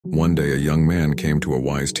One day, a young man came to a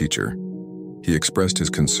wise teacher. He expressed his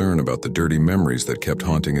concern about the dirty memories that kept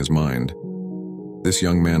haunting his mind. This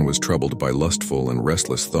young man was troubled by lustful and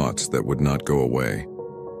restless thoughts that would not go away.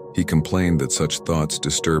 He complained that such thoughts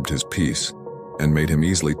disturbed his peace and made him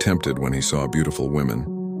easily tempted when he saw beautiful women.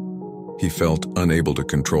 He felt unable to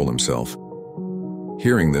control himself.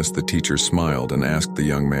 Hearing this, the teacher smiled and asked the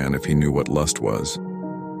young man if he knew what lust was.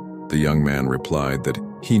 The young man replied that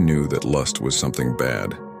he knew that lust was something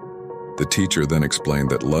bad. The teacher then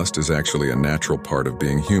explained that lust is actually a natural part of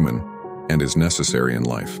being human and is necessary in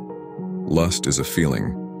life. Lust is a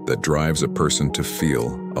feeling that drives a person to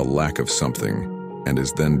feel a lack of something and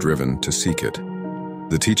is then driven to seek it.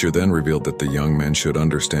 The teacher then revealed that the young man should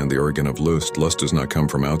understand the origin of lust. Lust does not come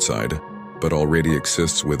from outside, but already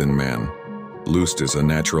exists within man. Lust is a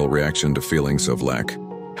natural reaction to feelings of lack.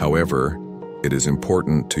 However, it is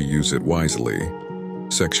important to use it wisely.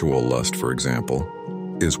 Sexual lust, for example,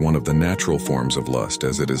 is one of the natural forms of lust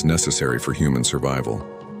as it is necessary for human survival.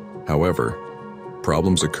 However,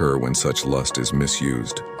 problems occur when such lust is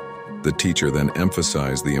misused. The teacher then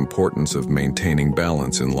emphasized the importance of maintaining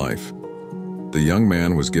balance in life. The young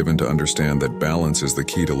man was given to understand that balance is the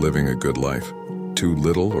key to living a good life. Too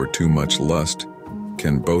little or too much lust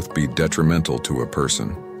can both be detrimental to a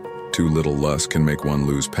person. Too little lust can make one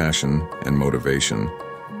lose passion and motivation,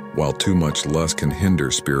 while too much lust can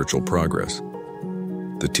hinder spiritual progress.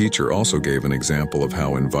 The teacher also gave an example of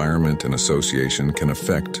how environment and association can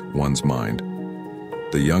affect one's mind.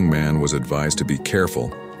 The young man was advised to be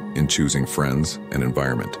careful in choosing friends and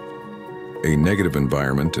environment. A negative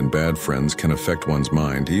environment and bad friends can affect one's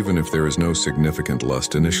mind even if there is no significant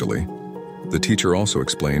lust initially. The teacher also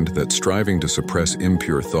explained that striving to suppress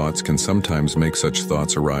impure thoughts can sometimes make such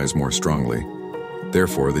thoughts arise more strongly.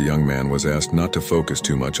 Therefore, the young man was asked not to focus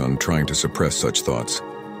too much on trying to suppress such thoughts,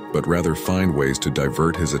 but rather find ways to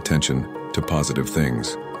divert his attention to positive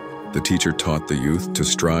things. The teacher taught the youth to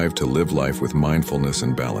strive to live life with mindfulness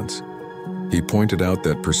and balance. He pointed out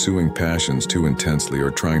that pursuing passions too intensely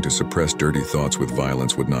or trying to suppress dirty thoughts with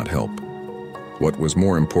violence would not help. What was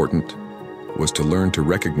more important was to learn to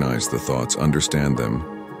recognize the thoughts, understand them,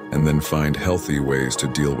 and then find healthy ways to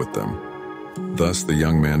deal with them. Thus, the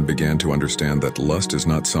young man began to understand that lust is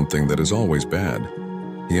not something that is always bad.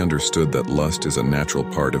 He understood that lust is a natural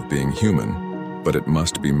part of being human, but it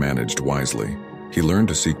must be managed wisely. He learned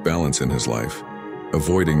to seek balance in his life,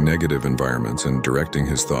 avoiding negative environments and directing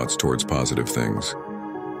his thoughts towards positive things.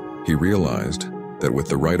 He realized that with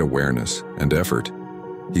the right awareness and effort,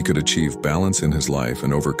 he could achieve balance in his life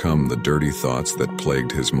and overcome the dirty thoughts that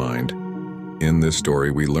plagued his mind. In this story,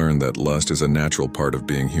 we learn that lust is a natural part of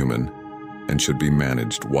being human and should be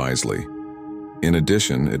managed wisely. In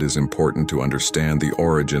addition, it is important to understand the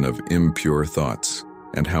origin of impure thoughts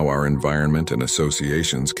and how our environment and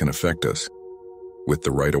associations can affect us. With the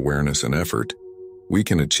right awareness and effort, we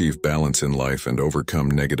can achieve balance in life and overcome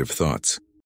negative thoughts.